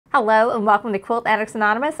Hello and welcome to Quilt Addicts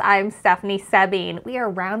Anonymous. I'm Stephanie Sabine. We are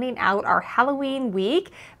rounding out our Halloween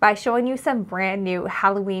week by showing you some brand new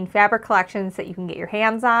Halloween fabric collections that you can get your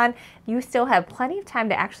hands on. You still have plenty of time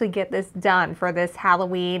to actually get this done for this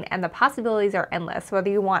Halloween, and the possibilities are endless. Whether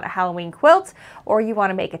you want a Halloween quilt or you want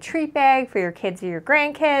to make a treat bag for your kids or your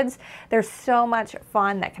grandkids, there's so much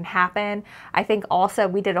fun that can happen. I think also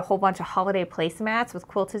we did a whole bunch of holiday placemats with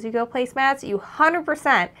Quilt As You Go placemats. You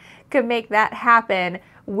 100% could make that happen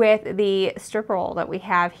with the strip roll that we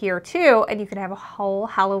have here too, and you can have a whole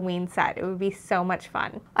Halloween set. It would be so much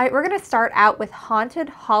fun. All right, we're going to start out with Haunted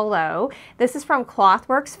Hollow. This is from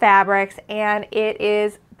Clothworks Fabrics, and it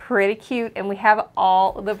is pretty cute, and we have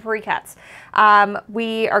all the pre-cuts.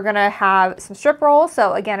 We are going to have some strip rolls,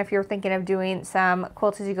 so again, if you're thinking of doing some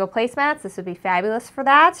Quilt As You Go placemats, this would be fabulous for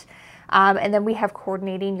that. And then we have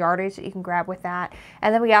coordinating yardage that you can grab with that.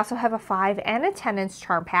 And then we also have a 5 and a 10-inch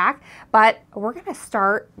charm pack. But we're going to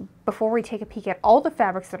start, before we take a peek at all the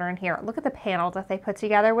fabrics that are in here, look at the panel that they put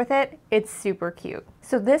together with it. It's super cute.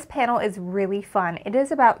 So this panel is really fun. It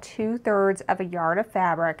is about 2/3 of a yard of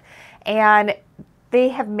fabric, and they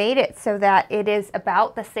have made it so that it is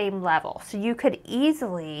about the same level. So you could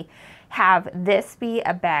easily have this be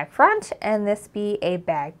a bag front and this be a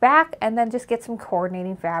bag back, and then just get some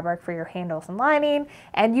coordinating fabric for your handles and lining,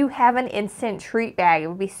 and you have an instant treat bag. It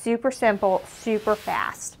would be super simple, super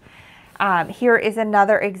fast. Here is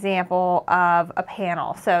another example of a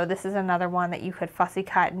panel. So this is another one that you could fussy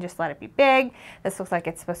cut and just let it be big. This looks like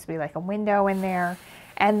it's supposed to be like a window in there.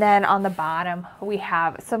 And then on the bottom, we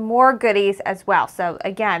have some more goodies as well. So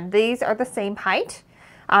again, these are the same height.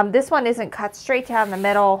 This one isn't cut straight down the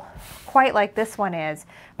middle quite like this one is,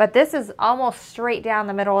 but this is almost straight down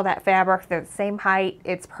the middle of that fabric. They're the same height.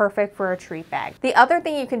 It's perfect for a treat bag. The other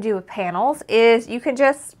thing you can do with panels is you can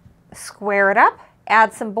just square it up,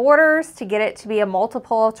 add some borders to get it to be a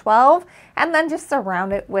multiple of 12, and then just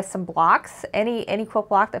surround it with some blocks. Any quilt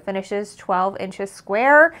block that finishes 12 inches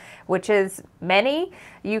square, which is many,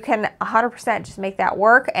 you can 100% just make that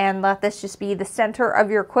work and let this just be the center of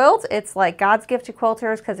your quilt. It's like God's gift to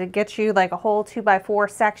quilters because it gets you like a whole 2x4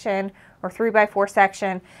 section or 3x4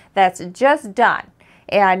 section that's just done.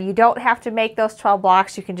 And you don't have to make those 12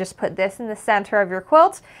 blocks. You can just put this in the center of your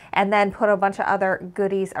quilt and then put a bunch of other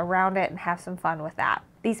goodies around it and have some fun with that.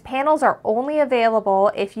 These panels are only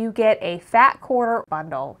available if you get a fat quarter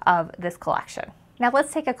bundle of this collection. Now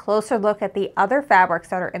let's take a closer look at the other fabrics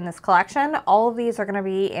that are in this collection. All of these are going to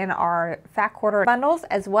be in our fat quarter bundles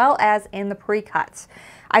as well as in the pre-cuts.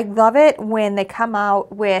 I love it when they come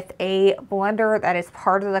out with a blender that is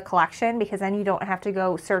part of the collection, because then you don't have to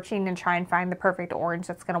go searching and try and find the perfect orange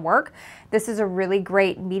that's going to work. This is a really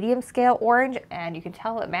great medium scale orange, and you can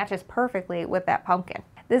tell it matches perfectly with that pumpkin.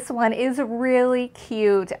 This one is really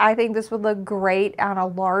cute. I think this would look great on a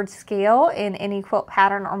large scale in any quilt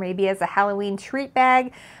pattern, or maybe as a Halloween treat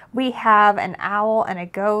bag. We have an owl and a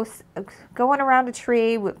ghost going around a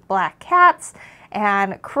tree with black cats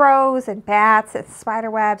and crows and bats and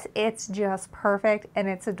spider webs. It's just perfect and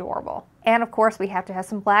it's adorable. And of course we have to have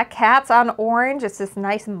some black cats on orange. It's this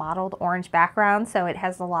nice mottled orange background, so it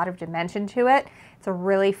has a lot of dimension to it. It's a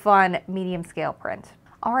really fun medium scale print.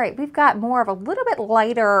 All right, we've got more of a little bit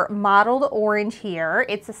lighter mottled orange here.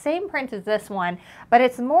 It's the same print as this one, but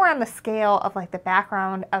it's more on the scale of like the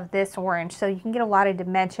background of this orange, so you can get a lot of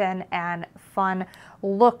dimension and fun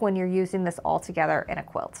look when you're using this all together in a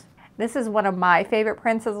quilt. This is one of my favorite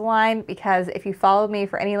prints of the line, because if you followed me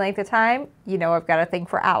for any length of time, you know I've got a thing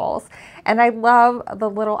for owls. And I love the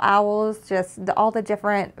little owls, just all the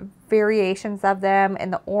different variations of them,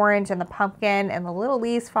 and the orange and the pumpkin and the little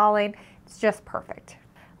leaves falling. It's just perfect.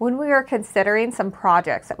 When we were considering some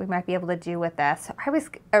projects that we might be able to do with this, I was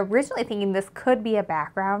originally thinking this could be a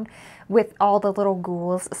background with all the little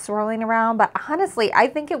ghouls swirling around, but honestly, I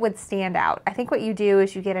think it would stand out. I think what you do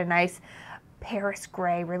is you get a nice Paris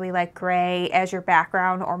gray, really light gray as your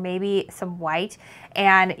background, or maybe some white,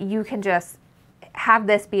 and you can just have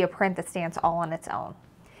this be a print that stands all on its own.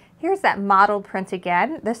 Here's that mottled print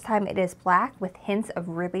again. This time it is black with hints of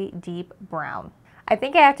really deep brown. I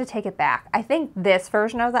think I have to take it back. I think this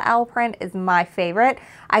version of the owl print is my favorite.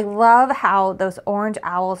 I love how those orange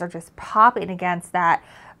owls are just popping against that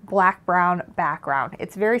black-brown background.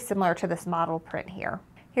 It's very similar to this mottled print here.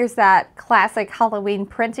 Here's that classic Halloween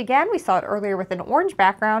print again. We saw it earlier with an orange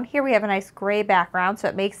background. Here we have a nice gray background, so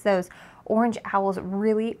it makes those orange owls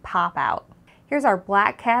really pop out. Here's our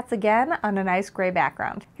black cats again on a nice gray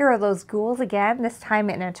background. Here are those ghouls again, this time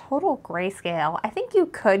in a total grayscale. I think you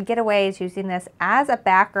could get away with using this as a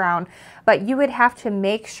background, but you would have to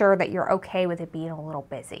make sure that you're okay with it being a little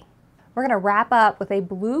busy. We're gonna wrap up with a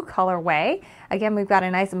blue colorway. Again, we've got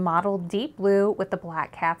a nice mottled deep blue with the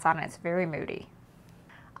black cats on it. It's very moody.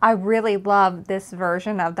 I really love this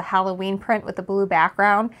version of the Halloween print with the blue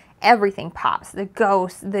background. Everything pops. The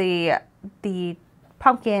ghosts, the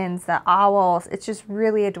pumpkins, the owls. It's just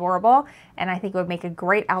really adorable, and I think it would make a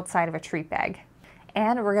great outside of a treat bag.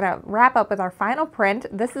 And we're gonna wrap up with our final print.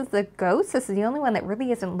 This is the ghost. This is the only one that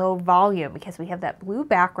really isn't low volume because we have that blue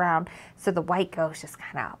background, so the white ghosts just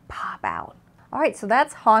kind of pop out. All right, so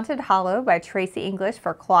that's Haunted Hollow by Tracey English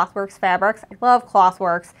for Clothworks Fabrics. I love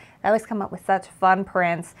Clothworks. They always come up with such fun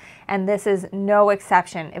prints, and this is no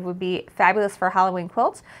exception. It would be fabulous for Halloween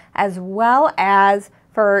quilts, as well as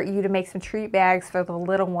for you to make some treat bags for the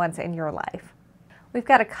little ones in your life. We've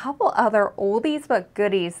got a couple other oldies but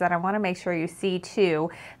goodies that I want to make sure you see too.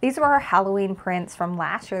 These were our Halloween prints from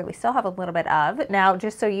last year that we still have a little bit of. Now,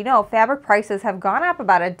 just so you know, fabric prices have gone up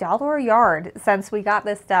about $1 a yard since we got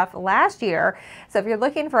this stuff last year. So if you're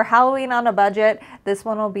looking for Halloween on a budget, this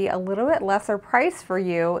one will be a little bit lesser price for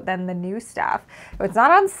you than the new stuff. It's not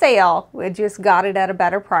on sale. We just got it at a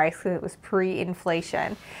better price because it was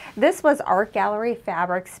pre-inflation. This was Art Gallery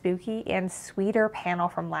Fabric Spooky and Sweeter panel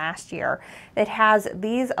from last year. It has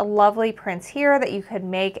these lovely prints here that you could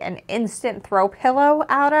make an instant throw pillow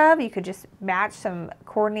out of. You could just match some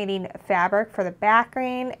coordinating fabric for the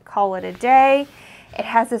backing, call it a day. It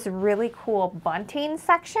has this really cool bunting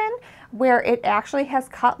section where it actually has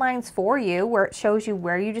cut lines for you, where it shows you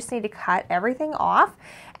where you just need to cut everything off.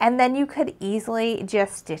 And then you could easily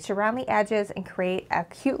just stitch around the edges and create a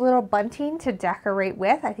cute little bunting to decorate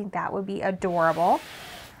with. I think that would be adorable.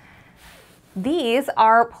 These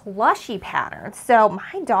are plushie patterns. So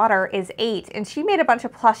my daughter is 8 and she made a bunch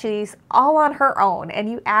of plushies all on her own,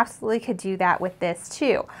 and you absolutely could do that with this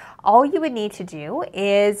too. All you would need to do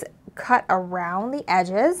is cut around the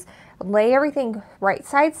edges, lay everything right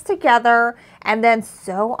sides together, and then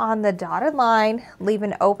sew on the dotted line, leave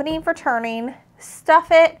an opening for turning, stuff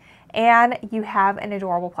it, and you have an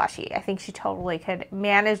adorable plushie. I think she totally could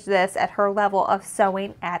manage this at her level of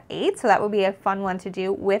sewing at 8, so that would be a fun one to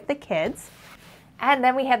do with the kids. And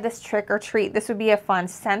then we have this trick or treat. This would be a fun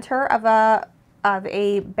center of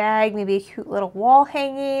a bag, maybe a cute little wall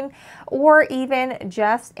hanging, or even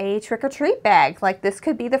just a trick-or-treat bag. Like this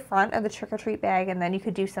could be the front of the trick-or-treat bag, and then you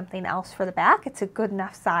could do something else for the back. It's a good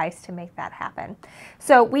enough size to make that happen.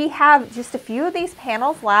 So we have just a few of these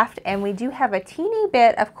panels left, and we do have a teeny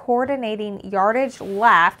bit of coordinating yardage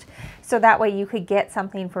left, so that way you could get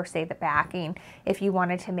something for, say, the backing if you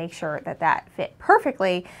wanted to make sure that that fit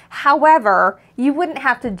perfectly. However, you wouldn't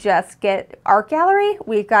have to just get Art Gallery.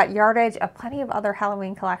 We've got yardage of plenty of other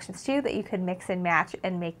Halloween collections too that you could mix and match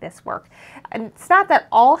and make this work. And it's not that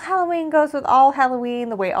all Halloween goes with all Halloween,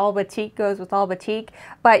 the way all batik goes with all batik,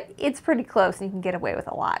 but it's pretty close and you can get away with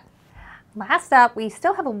a lot. Last up, we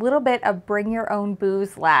still have a little bit of bring your own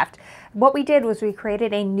booze left. What we did was we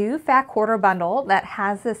created a new fat quarter bundle that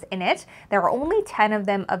has this in it. There are only 10 of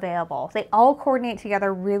them available. They all coordinate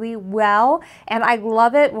together really well, and I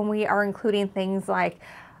love it when we are including things like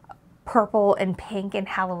purple and pink in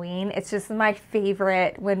Halloween. It's just my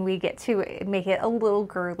favorite when we get to make it a little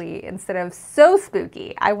girly instead of so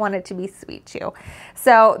spooky. I want it to be sweet too.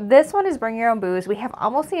 So this one is Bring Your Own Booze. We have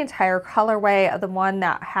almost the entire colorway of the one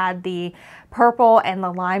that had the purple and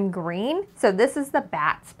the lime green. So this is the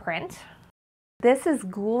bats print. This is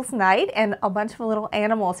Ghouls Night, and a bunch of little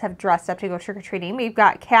animals have dressed up to go trick-or-treating. We've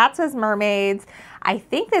got cats as mermaids. I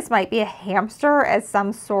think this might be a hamster as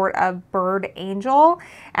some sort of bird angel.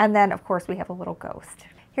 And then, of course, we have a little ghost.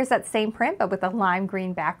 Here's that same print, but with a lime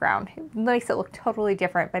green background. It makes it look totally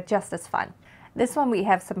different, but just as fun. This one, we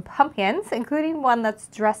have some pumpkins, including one that's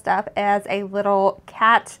dressed up as a little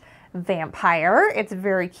cat vampire. It's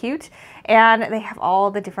very cute, and they have all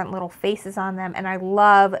the different little faces on them, and I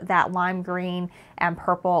love that lime green and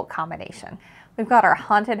purple combination. We've got our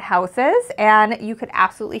haunted houses, and you could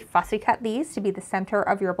absolutely fussy cut these to be the center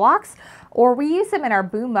of your blocks, or we used them in our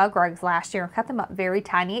Boo mug rugs last year and cut them up very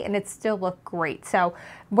tiny, and it still looked great. So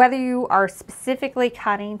whether you are specifically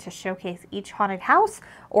cutting to showcase each haunted house,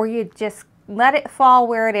 or you just let it fall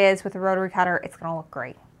where it is with a rotary cutter, it's gonna look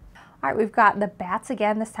great. All right, we've got the bats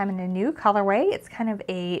again, this time in a new colorway. It's kind of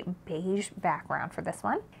a beige background for this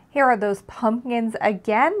one. Here are those pumpkins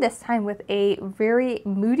again, this time with a very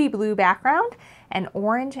moody blue background and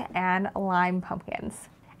orange and lime pumpkins.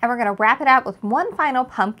 And we're gonna wrap it up with one final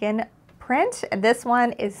pumpkin print. This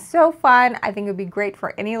one is so fun. I think it would be great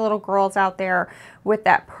for any little girls out there with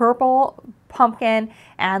that purple pumpkin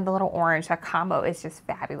and the little orange. That combo is just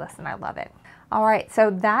fabulous and I love it. All right, so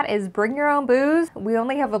that is Bring Your Own Booze. We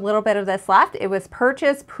only have a little bit of this left. It was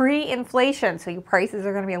purchased pre-inflation, so your prices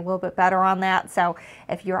are gonna be a little bit better on that. So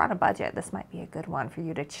if you're on a budget, this might be a good one for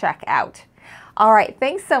you to check out. All right,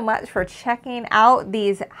 thanks so much for checking out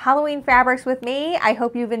these Halloween fabrics with me. I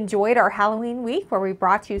hope you've enjoyed our Halloween week where we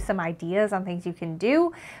brought you some ideas on things you can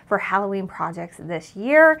do for Halloween projects this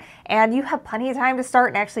year. And you have plenty of time to start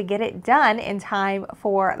and actually get it done in time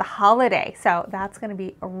for the holiday. So that's gonna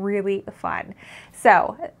be really fun.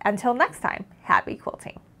 So until next time, happy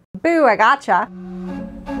quilting. Boo, I gotcha.